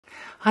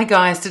Hi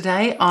guys,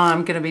 today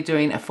I'm going to be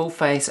doing a full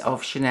face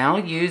of Chanel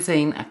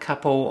using a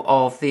couple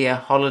of their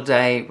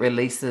holiday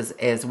releases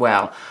as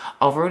well.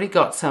 I've already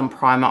got some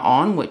primer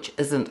on, which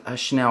isn't a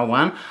Chanel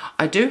one.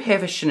 I do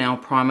have a Chanel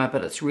primer,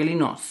 but it's really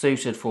not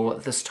suited for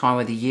this time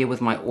of the year with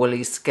my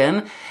oily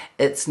skin.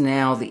 It's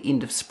now the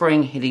end of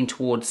spring, heading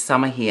towards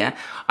summer here.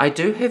 I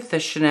do have the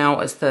Chanel,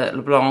 it's the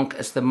LeBlanc,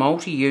 it's the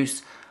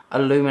multi-use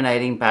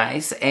illuminating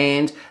base,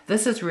 and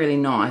this is really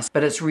nice,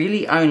 but it's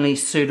really only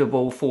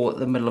suitable for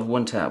the middle of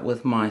winter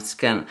with my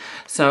skin.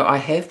 So I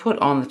have put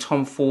on the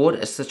Tom Ford,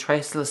 it's the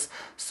Traceless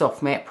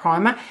soft matte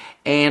primer,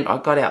 and I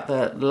got out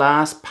the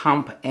last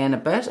pump and a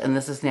bit, and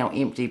this is now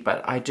empty,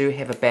 but I do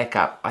have a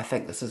backup. I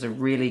think this is a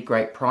really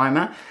great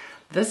primer.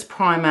 This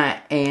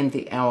primer and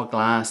the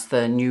Hourglass,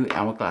 the new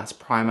Hourglass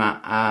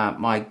primer, are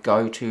my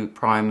go-to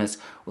primers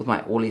with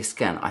my oily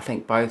skin. I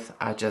think both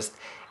are just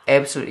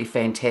absolutely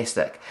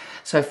fantastic.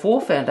 So for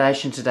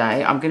foundation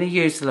today, I'm going to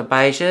use the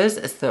Beiges.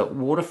 It's the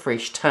Water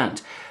Fresh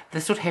Tint.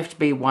 This would have to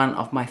be one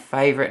of my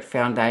favorite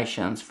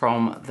foundations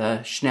from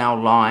the Chanel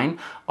line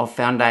of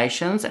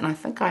foundations, and I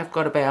think I've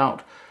got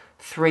about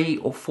 3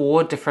 or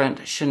 4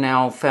 different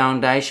Chanel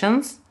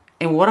foundations.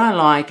 And what I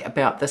like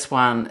about this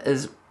one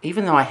is,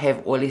 even though I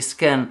have oily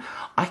skin,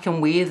 I can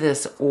wear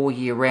this all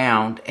year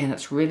round, and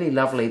it's really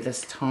lovely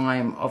this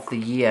time of the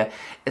year.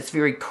 It's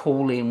very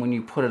cooling when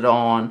you put it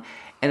on,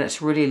 and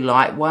it's really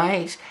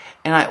lightweight,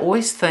 and I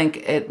always think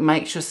it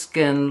makes your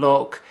skin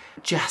look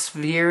just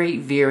very,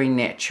 very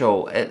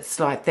natural. It's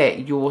like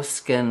that, your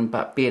skin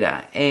but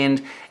better.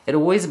 And it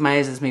always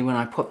amazes me when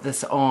I put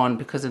this on,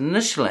 because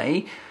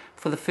initially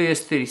for the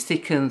first 30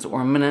 seconds or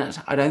a minute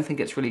I don't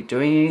think it's really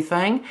doing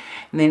anything,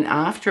 and then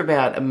after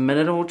about a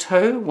minute or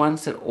two,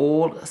 once it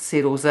all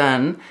settles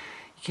in,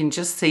 you can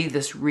just see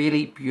this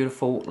really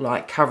beautiful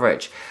light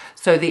coverage.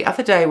 So the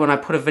other day when I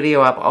put a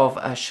video up of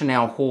a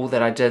Chanel haul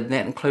that I did,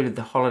 that included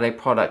the holiday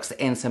products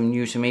and some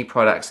new to me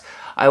products,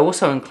 I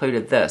also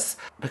included this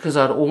because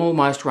I'd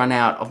almost run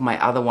out of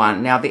my other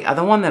one. Now the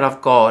other one that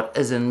I've got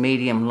is in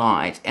medium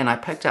light, and I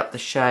picked up the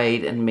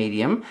shade in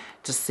medium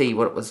to see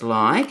what it was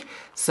like.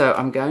 So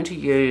I'm going to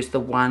use the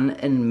one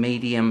in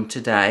medium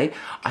today.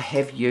 I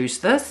have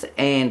used this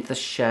and the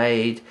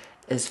shade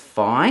is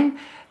fine,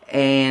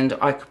 and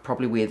I could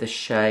probably wear this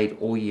shade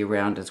all year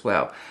round as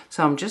well.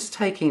 So I'm just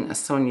taking a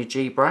Sonia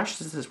G brush.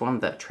 This is one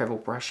of the travel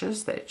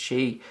brushes that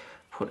she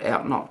put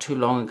out not too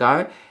long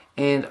ago,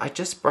 and I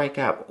just break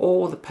up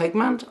all the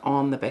pigment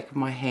on the back of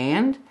my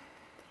hand,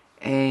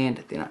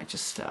 and then I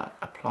just start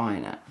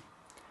applying it.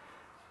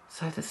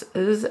 So this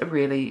is a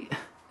really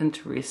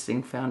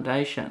interesting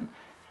foundation.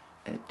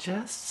 It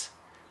just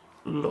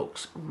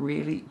looks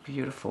really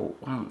beautiful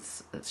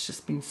once it's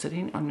just been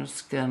sitting on your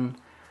skin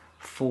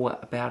for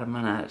about a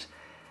minute.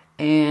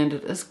 And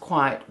it is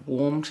quite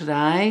warm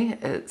today.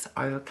 It's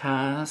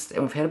overcast,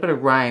 and we've had a bit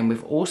of rain.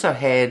 We've also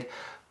had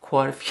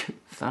quite a few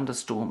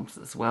thunderstorms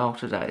as well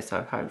today,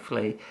 so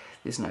hopefully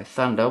there's no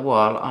thunder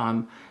while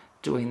I'm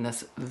doing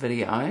this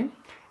video.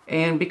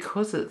 And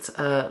because it's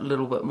a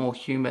little bit more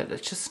humid,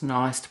 it's just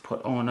nice to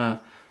put on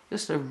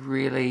just a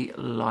really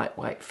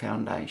lightweight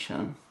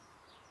foundation.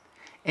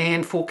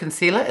 And for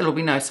concealer, it'll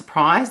be no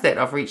surprise that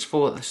I've reached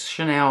for the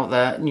Chanel,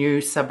 the new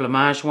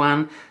Sublimage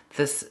one.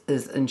 This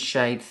is in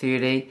shade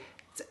 30.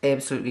 It's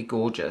absolutely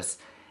gorgeous.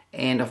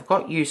 And I've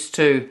got used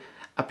to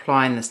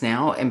applying this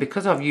now, and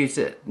because I've used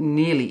it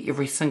nearly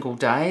every single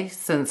day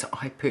since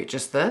I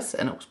purchased this,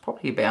 and it was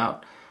probably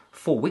about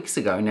 4 weeks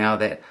ago now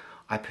that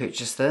I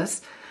purchased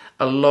this,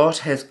 a lot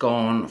has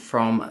gone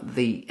from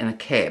the inner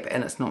cap,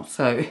 and it's not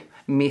so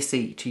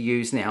messy to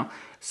use now.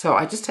 So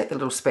I just take the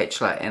little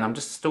spatula, and I'm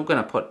just still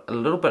going to put a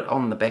little bit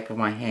on the back of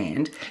my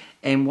hand.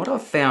 And what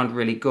I've found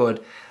really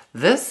good,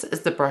 this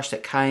is the brush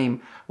that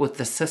came with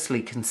the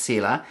Sicily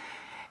concealer,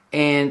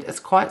 and it's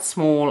quite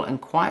small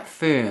and quite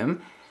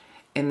firm,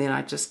 and then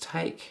I just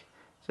take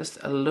just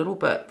a little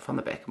bit from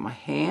the back of my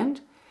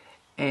hand,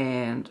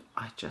 and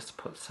I just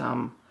put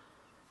some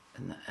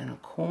in the inner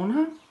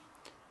corner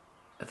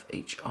of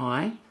each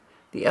eye.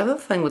 The other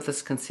thing with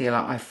this concealer,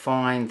 I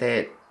find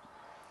that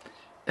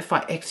if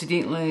I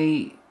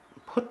accidentally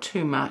put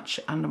too much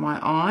under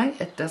my eye,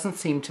 it doesn't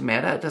seem to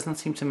matter. It doesn't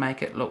seem to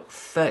make it look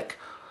thick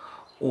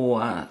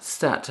or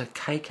start to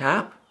cake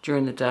up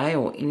during the day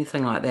or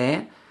anything like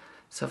that.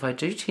 So if I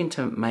do tend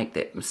to make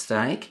that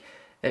mistake,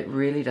 it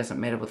really doesn't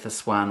matter with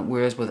this one.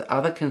 Whereas with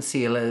other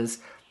concealers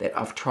that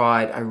I've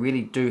tried, I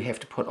really do have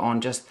to put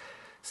on just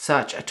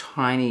such a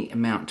tiny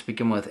amount to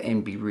begin with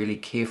and be really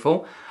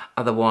careful.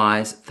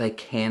 Otherwise, they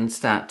can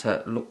start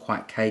to look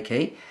quite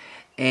cakey.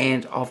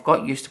 And I've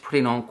got used to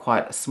putting on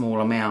quite a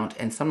small amount,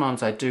 and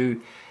sometimes I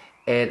do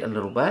add a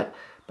little bit,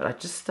 but I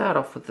just start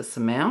off with this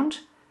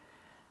amount,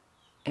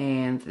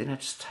 and then I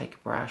just take a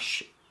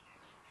brush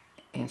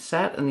and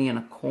start in the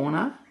inner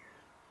corner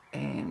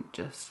and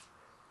just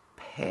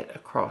pat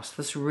across.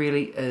 This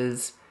really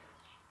is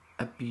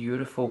a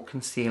beautiful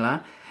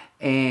concealer,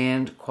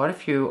 and quite a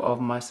few of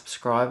my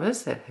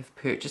subscribers that have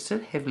purchased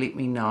it have let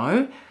me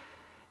know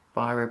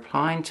by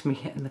replying to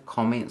me in the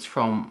comments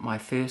from my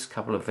first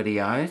couple of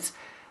videos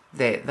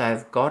that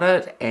they've got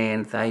it,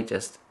 and they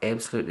just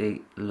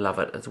absolutely love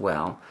it as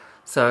well.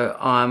 So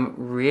I'm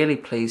really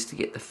pleased to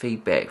get the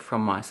feedback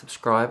from my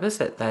subscribers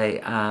that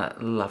they are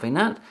loving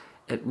it.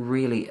 It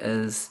really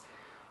is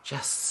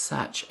just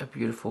such a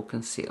beautiful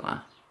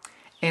concealer.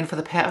 And for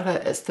the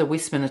powder, it's the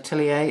Westman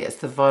Atelier. It's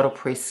the Vital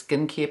Press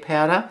Skincare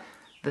Powder.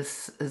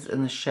 This is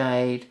in the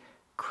shade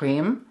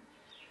Creme.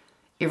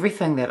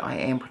 Everything that I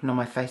am putting on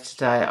my face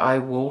today, I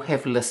will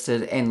have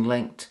listed and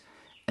linked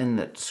in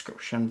the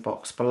description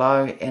box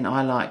below. And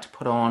I like to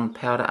put on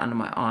powder under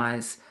my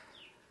eyes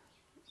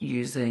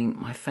using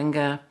my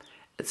finger.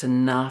 It's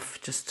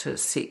enough just to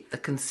set the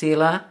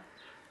concealer,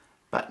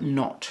 but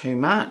not too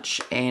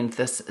much. And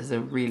this is a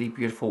really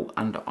beautiful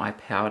under eye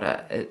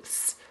powder. It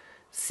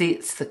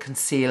sets the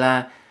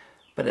concealer,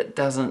 but it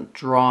doesn't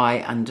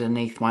dry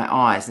underneath my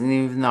eyes. And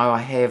even though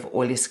I have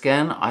oily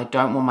skin, I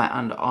don't want my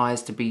under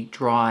eyes to be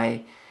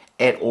dry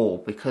at all,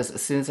 because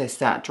as soon as they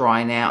start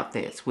drying out,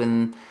 that's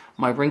when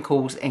my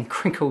wrinkles and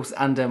crinkles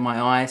under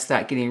my eyes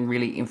start getting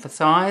really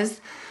emphasized.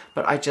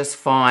 But I just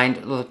find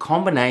the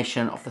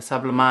combination of the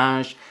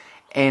Sublimage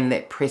and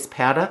that pressed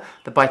powder,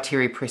 the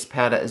Beiges pressed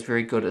powder, is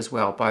very good as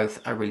well.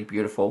 Both are really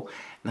beautiful.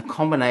 And the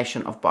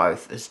combination of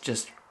both is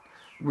just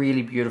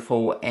really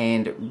beautiful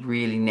and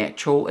really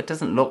natural. It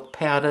doesn't look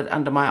powdered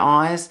under my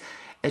eyes.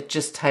 It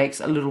just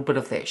takes a little bit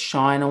of that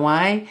shine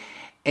away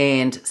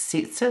and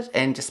sets it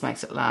and just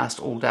makes it last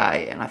all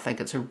day. And I think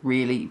it's a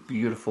really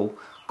beautiful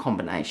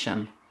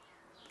combination.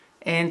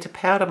 And to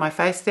powder my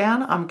face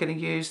down, I'm going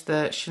to use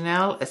the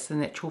Chanel. It's the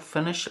Natural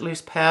Finish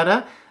Loose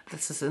Powder.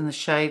 This is in the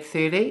shade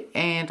 30,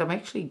 and I'm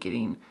actually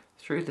getting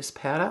through this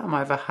powder. I'm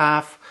over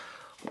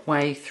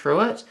halfway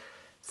through it.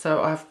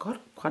 So I've got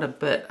quite a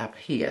bit up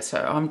here.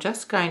 So I'm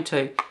just going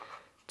to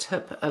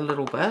tip a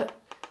little bit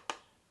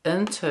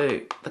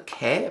into the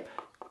cap,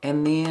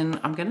 and then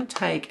I'm going to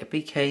take a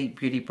BK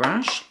Beauty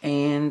brush,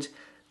 and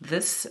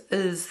this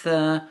is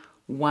the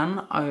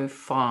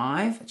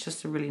 105. It's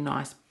just a really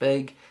nice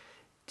big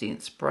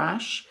dense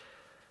brush.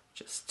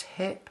 Just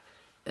tap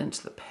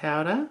into the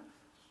powder,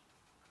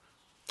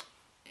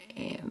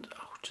 and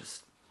I'll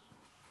just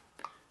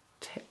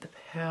tap the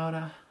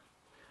powder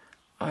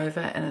over,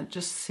 and it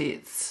just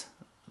sets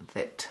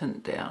that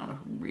tint down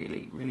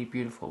really, really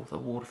beautiful. The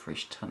Water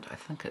Fresh tint, I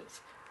think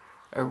it's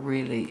a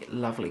really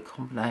lovely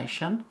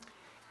combination.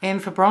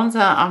 And for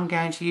bronzer, I'm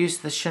going to use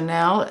the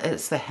Chanel.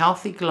 It's the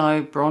Healthy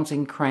Glow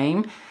Bronzing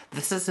Cream.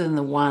 This is in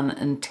the 1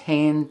 in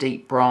Tan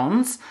Deep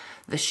Bronze.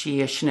 This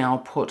year Chanel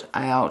put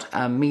out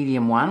a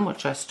medium one,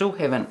 which I still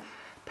haven't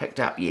picked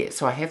up yet.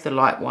 So I have the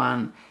light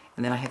one,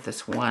 and then I have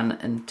this 1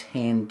 in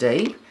Tan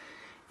Deep.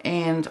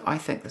 And I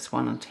think this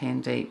 1 in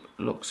Tan Deep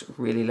looks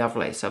really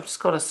lovely. So I've just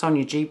got a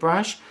Sonia G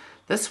brush.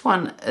 This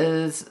one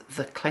is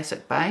the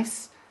Classic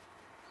Base.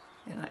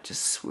 And I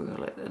just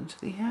swirl it into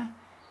there.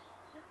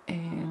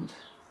 And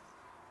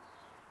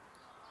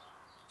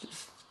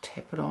just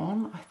tap it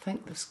on. I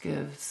think this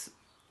gives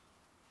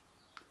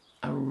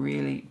a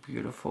really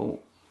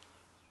beautiful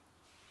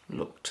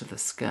look to the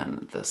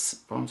skin, this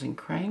bronzing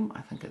cream.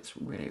 I think it's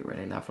really,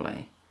 really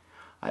lovely.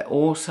 I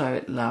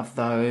also love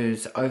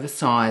those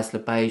oversized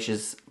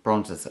Beiges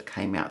bronzers that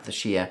came out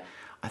this year.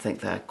 I think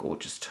they're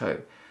gorgeous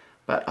too.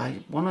 But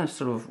I want to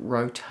sort of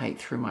rotate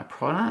through my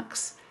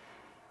products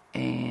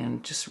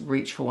and just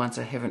reach for ones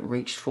I haven't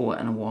reached for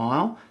in a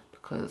while,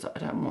 because I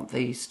don't want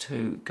these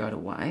to go to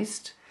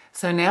waste.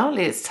 So now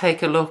let's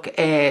take a look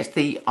at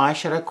the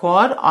eyeshadow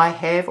quad. I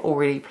have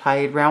already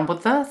played around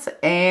with this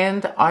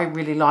and I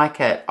really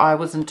like it. I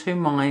was in two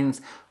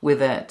minds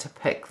whether to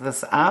pick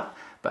this up,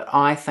 but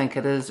I think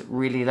it is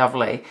really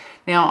lovely.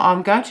 Now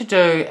I'm going to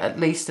do at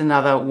least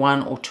another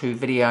 1 or 2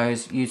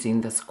 videos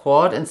using this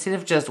quad instead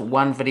of just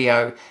one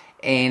video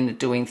and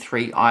doing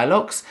 3 eye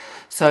looks.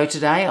 So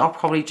today I'll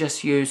probably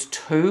just use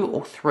 2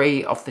 or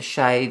 3 of the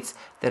shades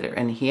that are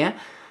in here.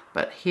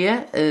 But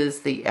here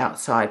is the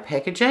outside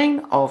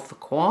packaging of the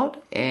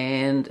quad,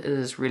 and it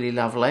is really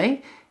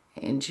lovely.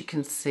 And you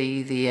can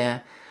see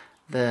there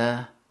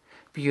the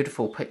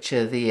beautiful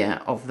picture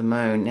there of the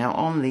moon. Now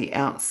on the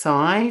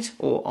outside,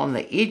 or on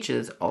the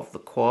edges of the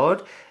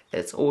quad,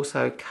 it's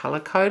also color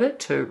coded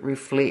to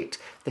reflect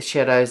the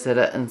shadows that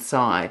are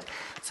inside.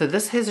 So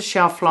this has a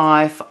shelf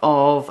life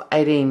of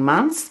 18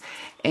 months,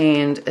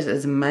 and it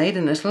is made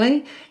in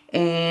Italy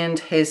and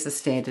has the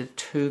standard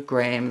 2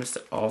 grams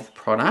of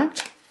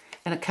product.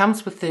 And it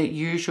comes with the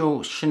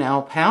usual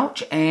Chanel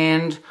pouch,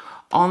 and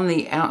on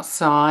the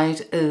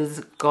outside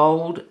is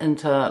gold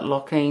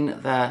interlocking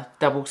the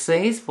double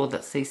C's for the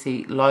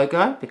CC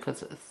logo,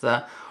 because it's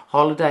the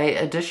holiday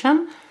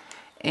edition.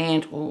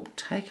 And we'll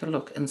take a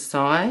look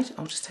inside.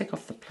 I'll just take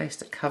off the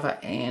plastic cover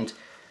and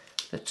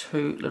the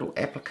 2 little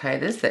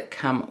applicators that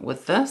come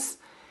with this.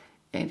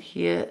 And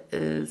here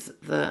is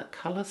the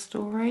color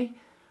story.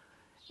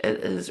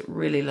 It is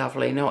really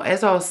lovely. Now,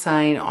 as I was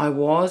saying, I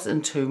was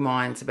in 2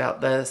 minds about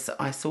this.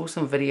 I saw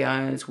some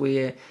videos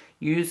where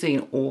using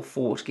all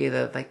 4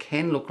 together, they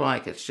can look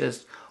like it's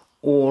just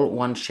all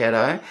one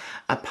shadow,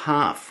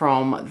 apart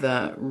from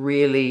the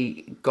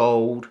really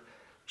gold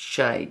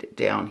shade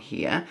down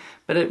here,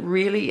 but it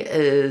really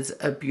is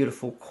a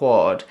beautiful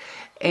quad.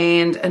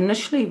 And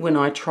initially when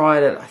I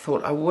tried it, I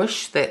thought, I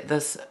wish that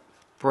this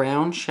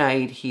brown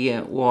shade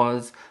here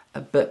was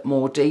a bit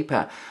more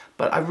deeper,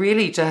 but I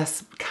really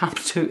just come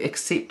to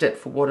accept it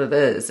for what it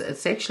is.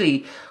 It's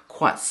actually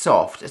quite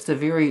soft. It's a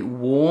very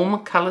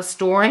warm color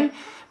story,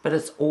 but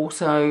it's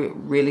also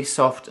really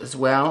soft as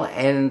well,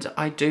 and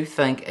I do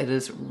think it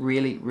is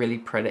really, really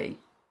pretty.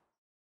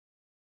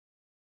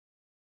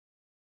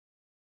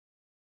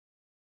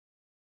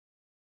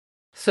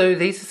 So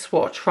these are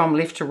swatched from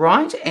left to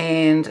right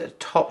and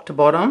top to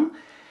bottom.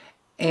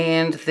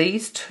 And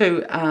these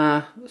two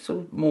are sort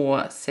of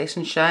more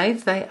satin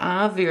shades. They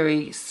are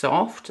very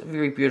soft,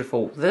 very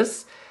beautiful.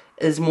 This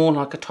is more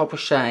like a topper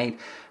shade,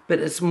 but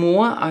it's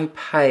more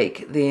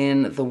opaque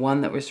than the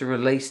one that was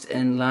released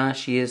in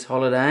last year's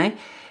holiday.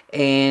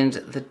 And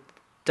the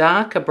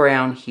darker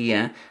brown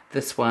here,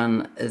 this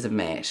one is a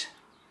matte.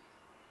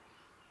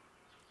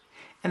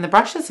 And the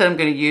brushes that I'm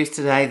going to use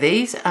today,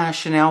 these are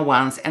Chanel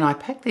ones, and I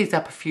picked these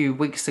up a few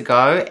weeks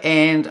ago,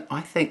 and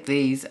I think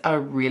these are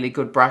really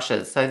good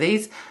brushes. So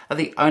these are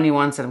the only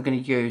ones that I'm going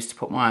to use to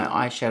put my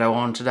eyeshadow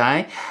on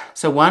today.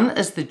 So one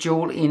is the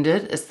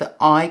dual-ended, it's the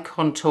Eye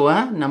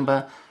Contour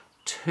number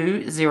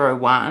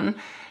 201,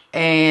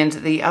 and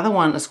the other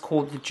one is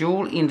called the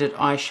dual-ended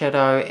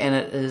eyeshadow, and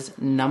it is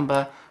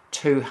number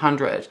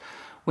 200.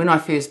 When I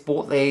first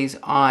bought these,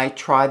 I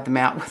tried them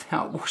out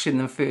without washing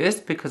them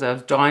first because I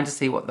was dying to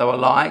see what they were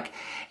like,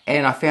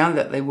 and I found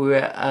that they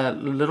were a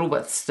little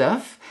bit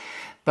stiff,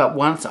 but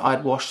once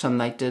I'd washed them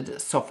they did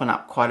soften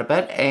up quite a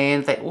bit,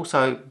 and they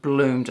also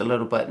bloomed a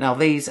little bit. Now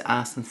these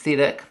are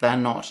synthetic, they're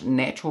not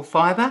natural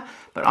fibre,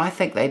 but I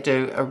think they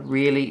do a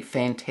really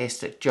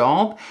fantastic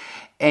job,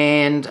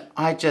 and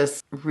I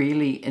just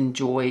really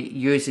enjoy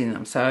using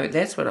them. So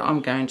that's what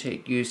I'm going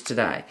to use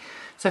today.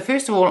 So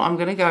first of all, I'm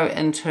going to go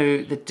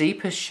into the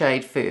deepest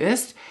shade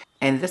first,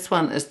 and this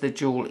one is the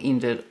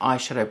dual-ended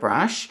eyeshadow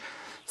brush.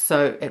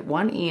 So at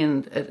one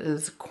end it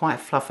is quite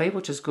fluffy,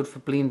 which is good for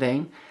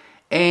blending,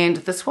 and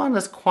this one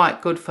is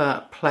quite good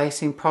for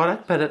placing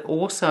product, but it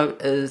also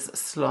is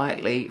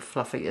slightly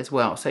fluffy as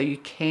well. So you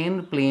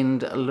can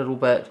blend a little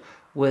bit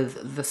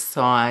with the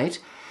side,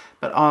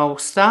 but I'll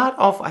start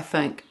off, I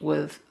think,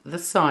 with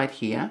this side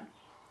here,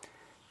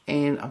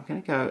 and I'm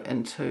going to go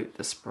into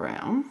this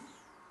brown.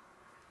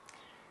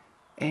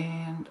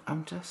 And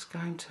I'm just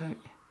going to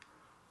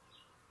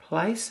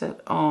place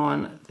it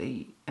on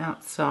the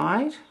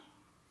outside.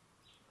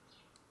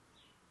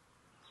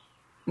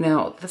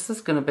 Now this is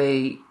going to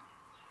be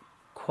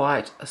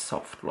quite a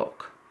soft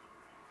look.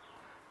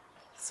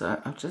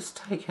 So I've just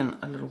taken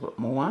a little bit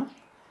more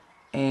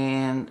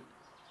and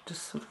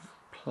just sort of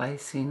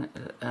placing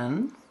it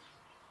in.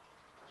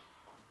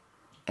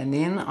 And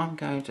then I'm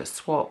going to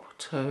swap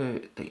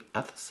to the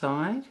other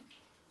side,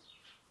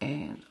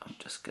 and I'm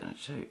just going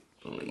to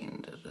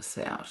blend this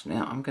out.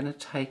 Now I'm going to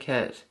take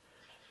it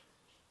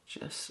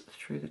just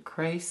through the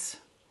crease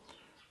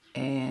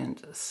and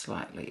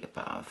slightly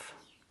above.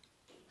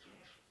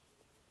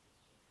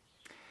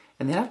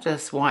 And then I've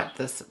just wiped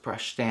this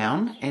brush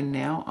down, and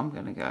now I'm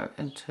going to go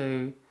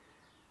into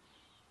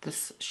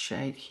this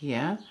shade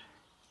here,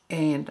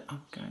 and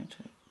I'm going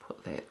to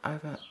put that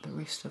over the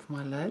rest of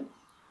my lid.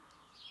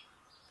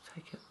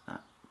 Take it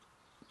up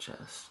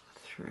just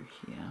through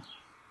here.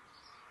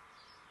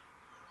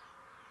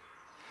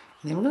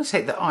 And then we're going to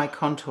take the Eye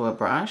Contour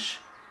brush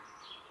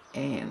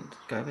and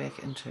go back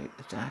into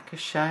the darker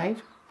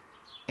shade,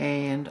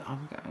 and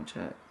I'm going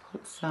to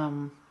put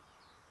some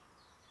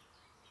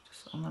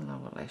just on the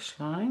lower lash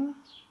line.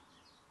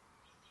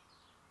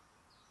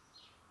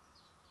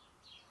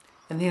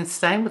 And then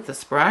staying with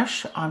this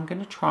brush, I'm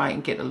going to try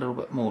and get a little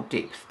bit more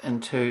depth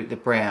into the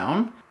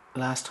brown.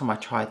 Last time I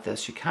tried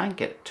this, you can't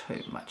get it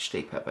too much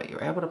deeper, but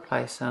you're able to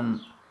place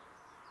in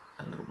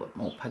a little bit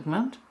more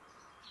pigment.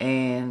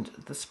 And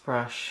this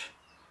brush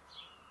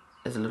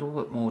is a little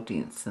bit more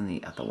dense than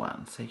the other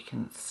one, so you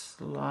can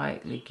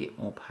slightly get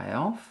more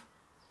payoff.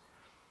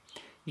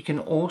 You can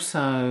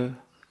also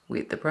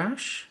wet the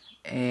brush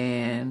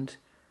and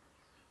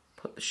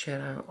put the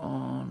shadow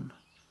on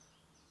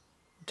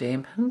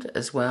dampened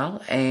as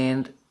well,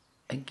 and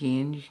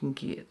again you can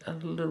get a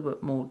little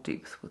bit more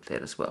depth with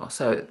that as well.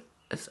 So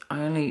it's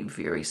only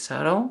very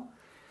subtle,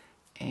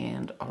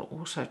 and I'll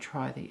also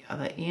try the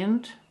other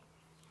end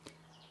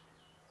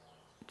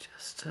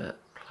just to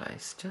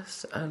place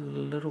just a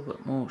little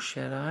bit more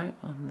shadow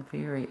on the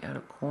very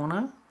outer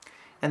corner.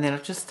 And then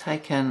I've just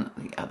taken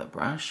the other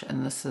brush,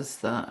 and this is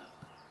the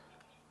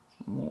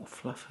more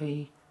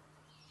fluffy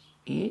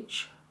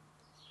edge,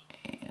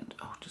 and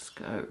I'll just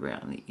go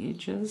around the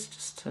edges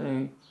just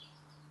to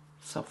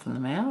soften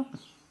them out.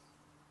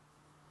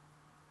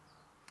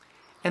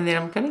 And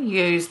then I'm going to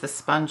use the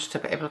sponge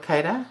tip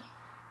applicator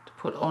to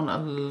put on a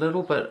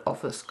little bit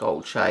of this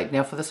gold shade.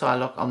 Now for this eye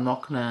look, I'm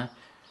not going to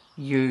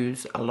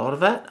use a lot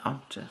of it.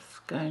 I'm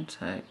just going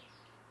to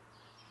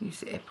use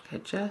the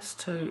applicator just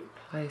to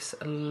place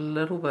a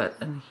little bit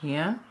in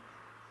here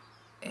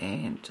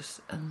and just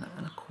in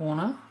the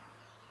corner.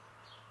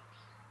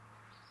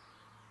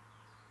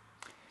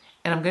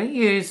 And I'm going to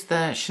use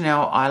the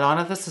Chanel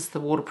eyeliner. This is the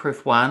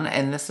waterproof one,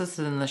 and this is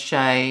in the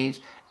shade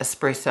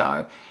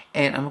Espresso.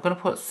 And I'm going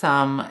to put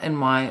some in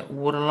my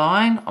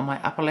waterline, on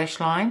my upper lash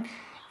line,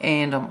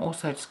 and I'm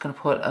also just going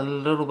to put a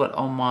little bit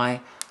on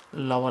my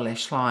lower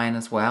lash line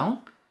as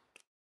well.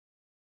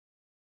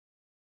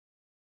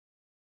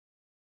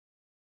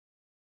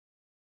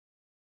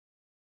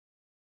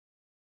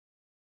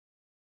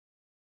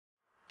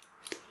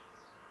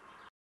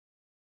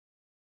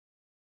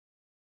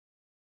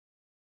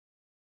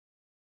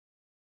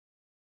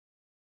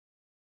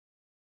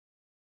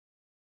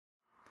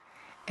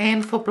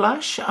 And for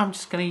blush, I'm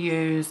just going to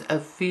use a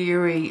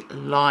very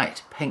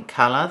light pink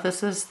colour.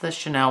 This is the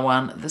Chanel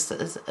one. This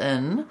is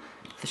in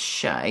the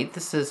shade.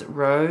 This is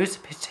Rose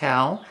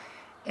Petale,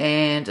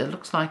 and it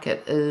looks like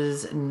it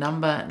is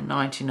number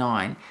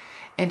 99.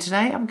 And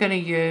today I'm going to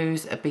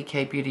use a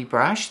BK Beauty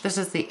brush. This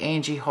is the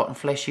Angie Hot and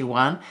Flashy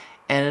one,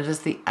 and it is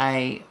the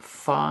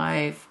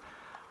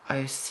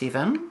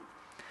A507.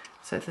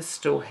 So this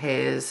still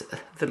has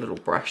the little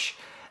brush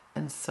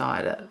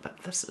inside it,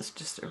 but this is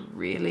just a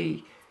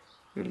really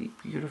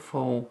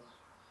beautiful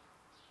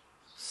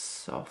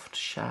soft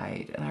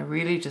shade, and I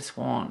really just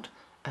want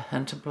a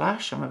hint of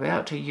blush. I'm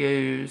about to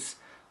use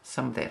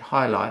some of that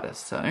highlighter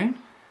soon,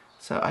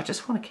 so I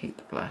just want to keep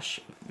the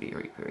blush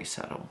very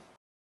subtle.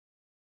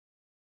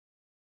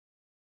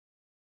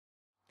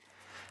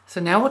 So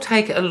now we'll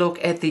take a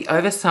look at the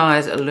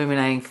oversized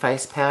illuminating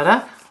face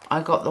powder.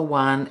 I got the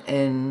one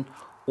in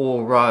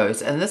All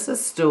Rose, and this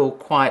is still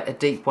quite a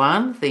deep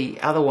one.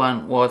 The other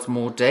one was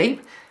more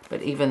deep,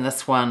 but even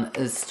this one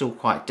is still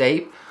quite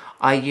deep.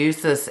 I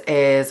used this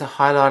as a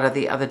highlighter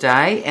the other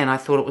day, and I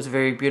thought it was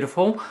very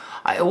beautiful.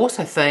 I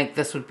also think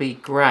this would be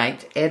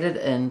great added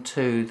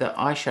into the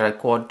eyeshadow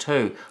quad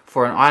too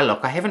for an eye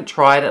look. I haven't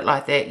tried it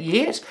like that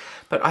yet,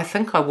 but I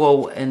think I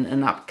will in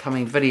an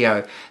upcoming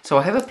video. So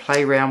I'll have a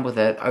play around with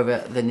it over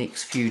the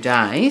next few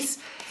days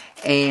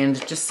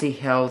and just see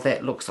how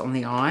that looks on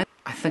the eye.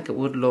 I think it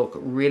would look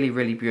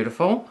really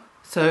beautiful.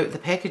 So the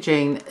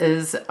packaging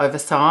is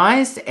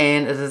oversized,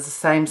 and it is the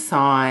same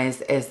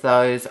size as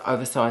those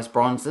oversized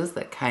bronzers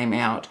that came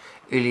out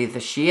earlier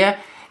this year.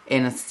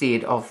 And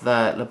instead of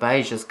the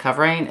Beiges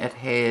covering, it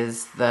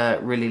has the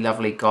really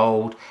lovely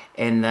gold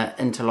and the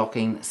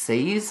interlocking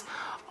C's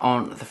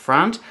on the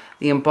front.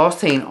 The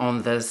embossing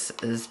on this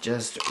is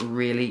just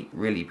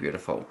really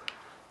beautiful.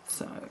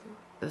 So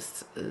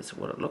this is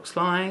what it looks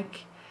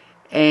like.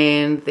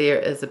 And there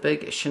is a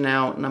big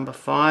Chanel No.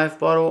 5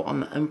 bottle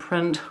on the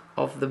imprint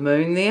of the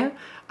moon there.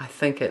 I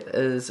think it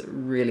is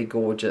really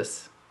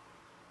gorgeous.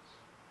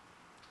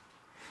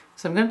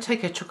 So I'm going to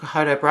take a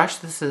Chocohodo brush.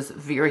 This is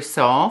very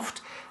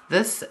soft.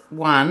 This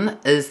one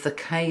is the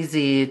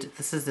KZ,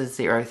 this is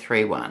the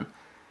 03 one.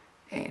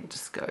 And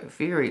just go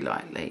very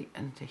lightly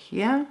into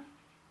here.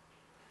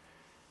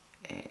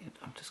 And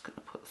I'm just going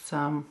to put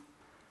some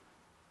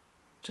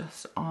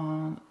just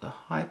on the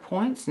high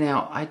points.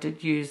 Now I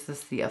did use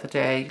this the other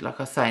day,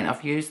 like I was saying,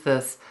 I've used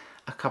this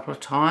a couple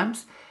of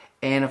times,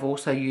 and I've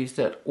also used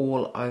it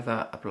all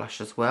over a blush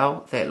as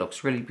well. That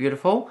looks really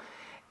beautiful.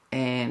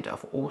 And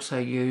I've also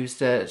used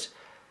it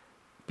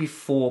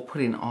before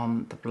putting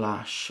on the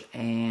blush,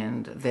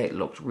 and that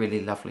looked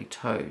really lovely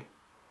too.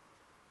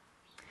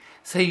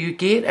 So you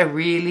get a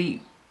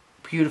really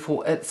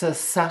beautiful, it's a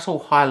subtle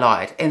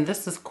highlight, and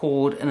this is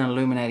called an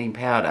illuminating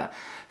powder.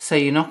 So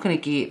you're not going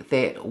to get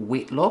that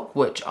wet look,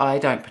 which I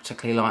don't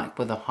particularly like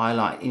with a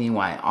highlight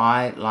anyway.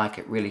 I like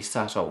it really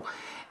subtle.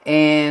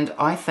 And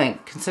I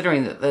think,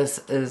 considering that this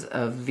is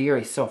a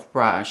very soft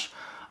brush,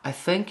 I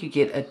think you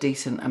get a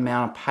decent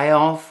amount of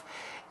payoff.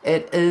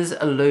 It is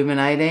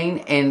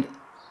illuminating, and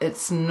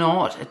it's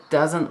not, it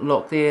doesn't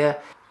look,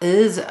 there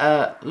is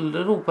a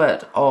little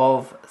bit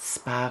of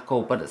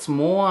sparkle, but it's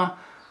more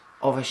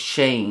of a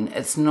sheen.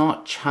 It's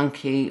not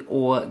chunky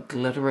or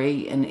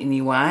glittery in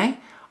any way.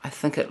 I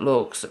think it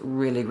looks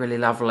really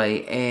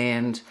lovely,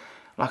 and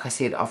like I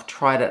said, I've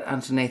tried it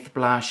underneath the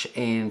blush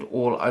and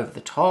all over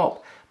the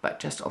top, but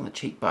just on the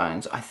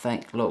cheekbones I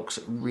think looks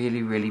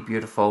really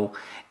beautiful.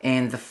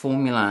 And the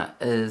formula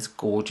is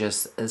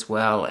gorgeous as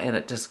well, and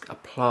it just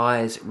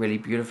applies really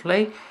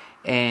beautifully,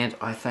 and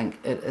I think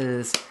it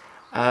is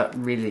a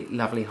really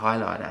lovely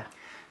highlighter.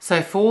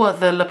 So for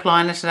the lip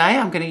liner today,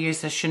 I'm going to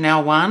use the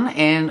Chanel one,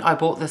 and I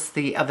bought this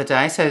the other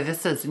day, so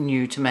this is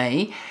new to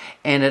me,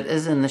 and it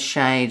is in the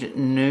shade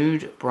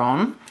Nude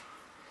Brun.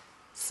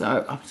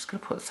 So I'm just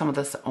going to put some of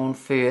this on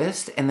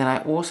first, and then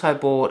I also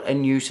bought a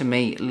new to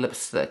me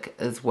lipstick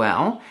as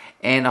well,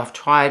 and I've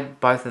tried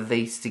both of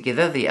these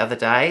together the other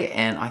day,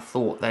 and I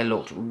thought they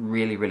looked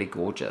really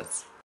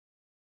gorgeous.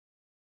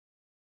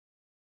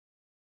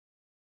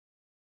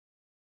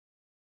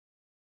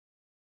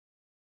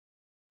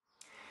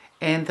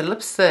 And the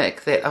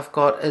lipstick that I've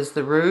got is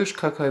the Rouge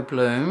Coco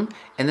Bloom,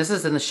 and this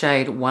is in the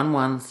shade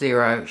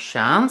 110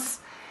 Chance.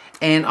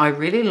 And I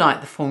really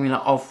like the formula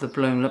of the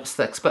Bloom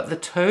lipsticks, but the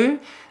two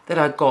that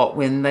I got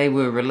when they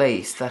were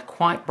released, they're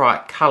quite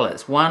bright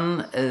colours.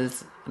 One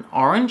is an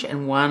orange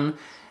and one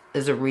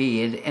is a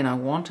red, and I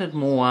wanted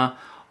more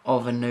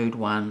of a nude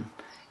one.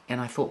 and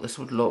I thought this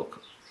would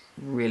look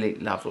really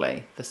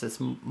lovely. This is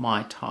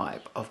my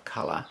type of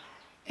colour,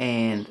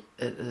 and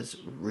it is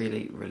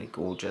really, really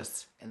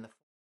gorgeous. And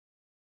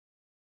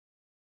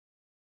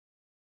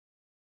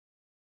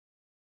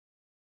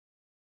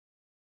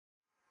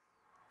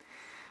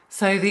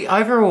so the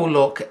overall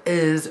look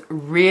is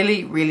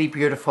really, really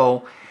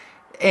beautiful.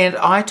 And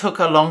I took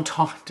a long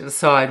time to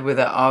decide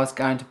whether I was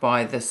going to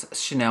buy this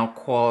Chanel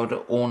quad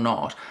or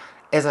not.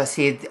 As I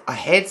said, I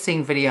had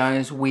seen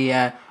videos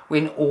where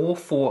when all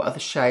 4 of the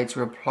shades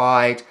were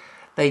applied,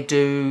 they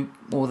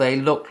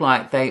look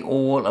like they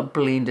all are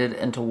blended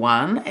into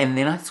one. And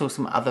then I saw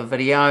some other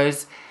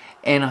videos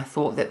and I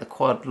thought that the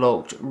quad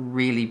looked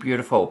really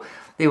beautiful.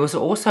 There was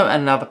also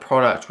another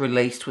product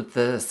released with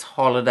this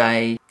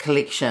holiday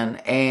collection,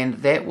 and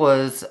there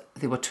were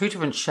 2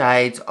 different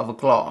shades of a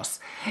gloss.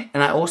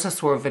 And I also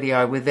saw a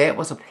video where that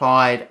was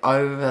applied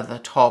over the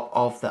top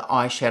of the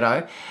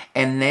eyeshadow,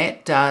 and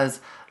that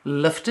does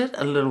lift it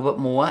a little bit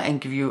more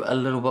and give you a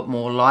little bit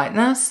more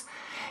lightness.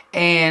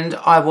 And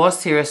I was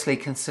seriously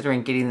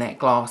considering getting that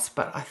gloss,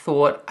 but I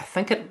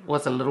think it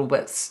was a little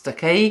bit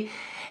sticky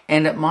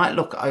and it might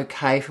look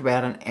okay for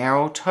about an hour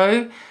or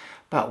 2.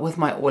 But with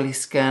my oily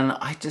skin,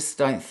 I just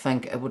don't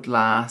think it would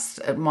last.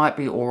 It might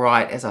be all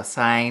right, as I was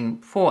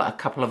saying, for a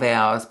couple of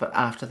hours, but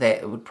after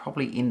that it would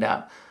probably end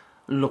up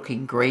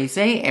looking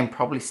greasy and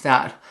probably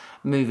start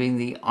moving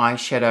the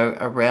eyeshadow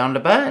around a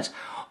bit.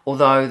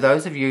 Although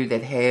those of you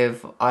that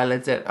have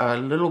eyelids that are a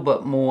little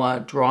bit more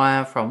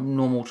drier from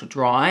normal to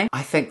dry,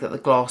 I think that the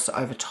gloss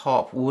over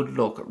top would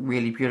look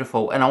really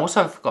beautiful. And I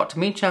also forgot to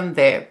mention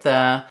that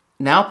the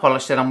nail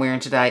polish that I'm wearing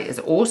today is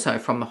also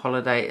from the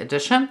holiday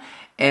edition.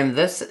 And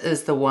this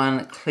is the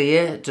one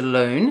Claire de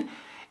Lune,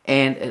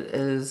 and it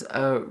is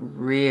a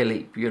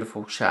really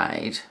beautiful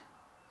shade.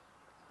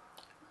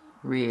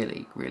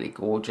 Really, really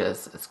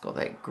gorgeous. It's got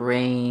that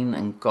green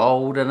and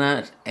gold in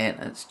it, and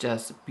it's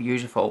just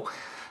beautiful.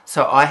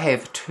 So I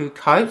have 2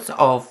 coats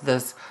of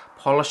this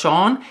polish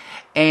on,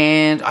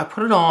 and I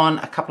put it on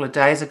a couple of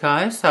days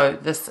ago. So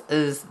this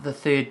is the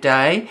 3rd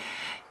day,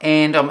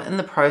 and I'm in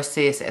the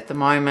process at the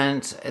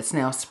moment. It's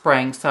now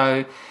spring,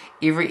 so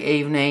every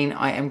evening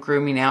I am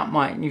grooming out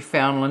my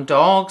Newfoundland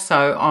dog,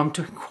 so I'm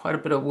doing quite a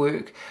bit of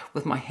work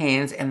with my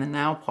hands, and the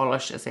nail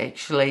polish is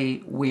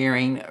actually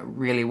wearing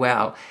really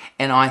well,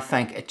 and I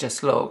think it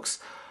just looks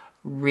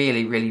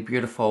really, really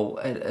beautiful.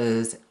 It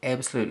is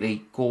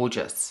absolutely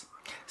gorgeous.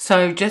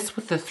 So just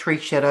with the 3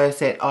 shadows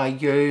that I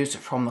used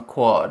from the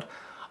quad,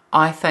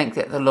 I think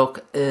that the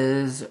look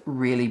is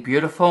really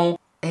beautiful,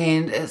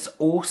 and it's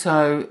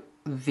also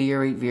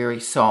very, very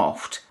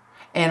soft.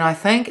 And I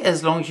think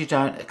as long as you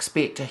don't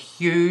expect a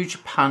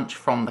huge punch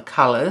from the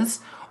colours,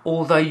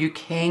 although you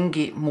can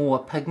get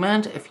more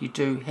pigment if you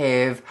do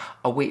have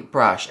a wet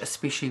brush,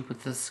 especially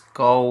with this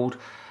gold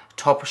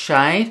topper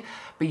shade,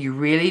 but you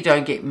really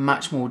don't get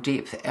much more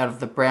depth out of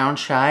the brown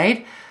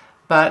shade.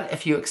 But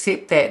if you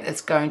accept that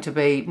it's going to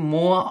be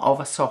more of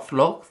a soft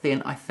look,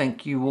 then I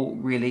think you will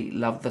really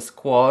love this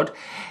quad.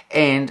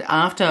 And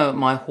after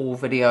my haul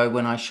video,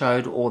 when I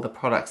showed all the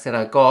products that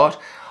I got,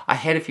 I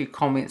had a few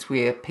comments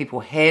where people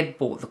had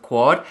bought the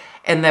quad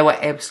and they were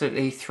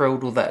absolutely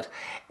thrilled with it.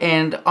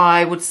 And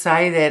I would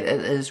say that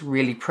it is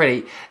really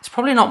pretty. It's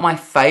probably not my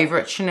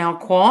favourite Chanel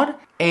quad.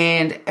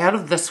 And out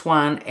of this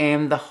one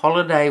and the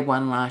holiday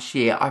one last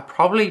year, I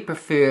probably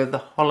prefer the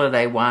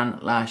holiday one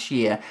last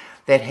year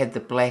that had the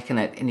black in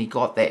it and you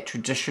got that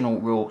traditional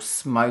real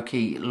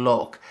smoky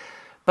look.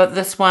 But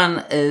this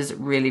one is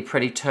really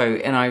pretty too,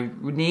 and I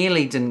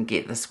nearly didn't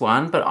get this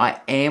one, but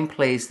I am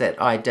pleased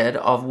that I did.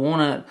 I've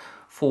worn it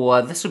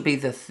for, this would be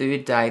the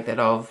 3rd day that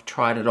I've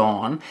tried it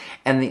on,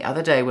 and the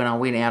other day when I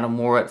went out and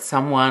wore it,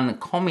 someone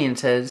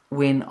commented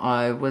when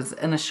I was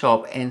in a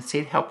shop and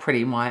said how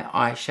pretty my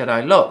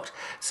eyeshadow looked.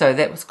 So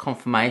that was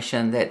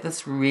confirmation that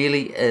this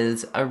really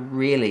is a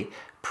really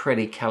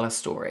pretty colour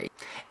story.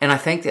 And I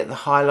think that the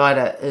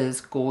highlighter is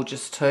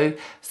gorgeous too.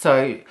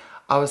 So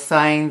I was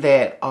saying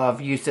that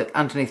I've used it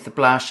underneath the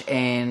blush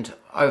and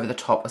over the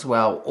top as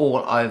well, all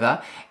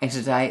over, and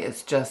today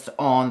it's just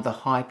on the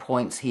high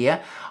points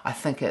here. I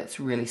think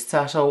it's really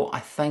subtle. I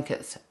think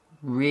it's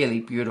really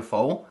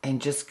beautiful and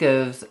just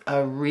gives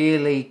a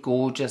really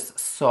gorgeous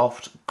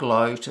soft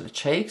glow to the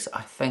cheeks.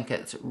 I think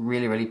it's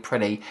really, really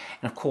pretty,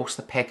 and of course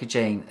the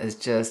packaging is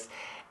just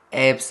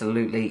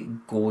absolutely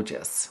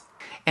gorgeous.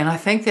 And I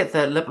think that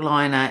the lip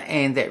liner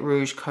and that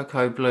Rouge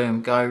Cocoa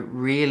Bloom go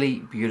really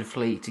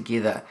beautifully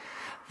together.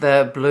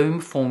 The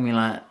Bloom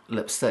formula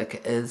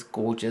lipstick is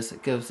gorgeous.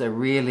 It gives a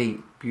really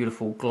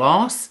beautiful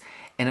gloss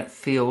and it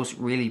feels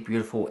really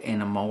beautiful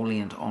and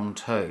emollient on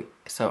too.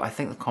 So I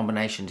think the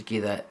combination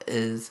together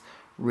is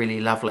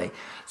really lovely.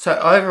 So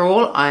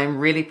overall, I'm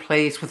really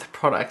pleased with the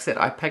products that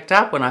I picked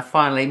up when I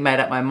finally made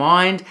up my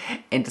mind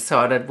and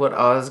decided what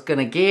I was going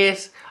to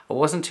get. I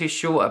wasn't too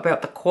sure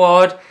about the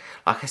quad.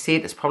 Like I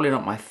said, it's probably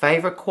not my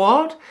favourite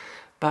quad,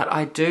 but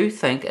I do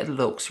think it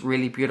looks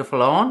really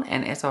beautiful on.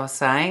 And as I was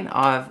saying,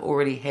 I've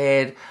already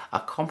had a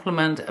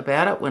compliment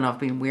about it when I've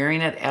been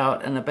wearing it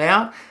out and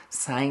about,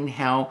 saying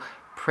how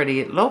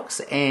pretty it looks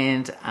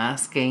and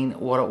asking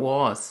what it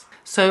was.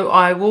 So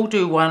I will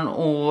do 1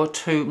 or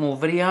 2 more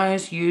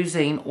videos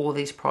using all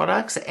these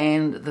products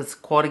and this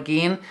quad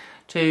again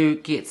to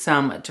get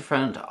some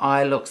different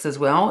eye looks as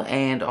well,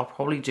 and I'll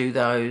probably do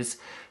those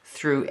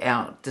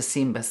throughout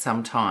December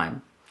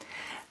sometime.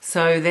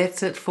 So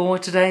that's it for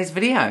today's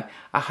video.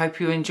 I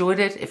hope you enjoyed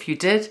it. If you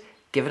did,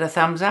 give it a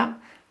thumbs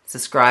up,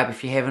 subscribe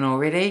if you haven't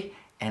already,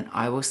 and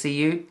I will see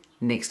you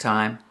next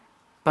time.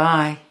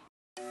 Bye.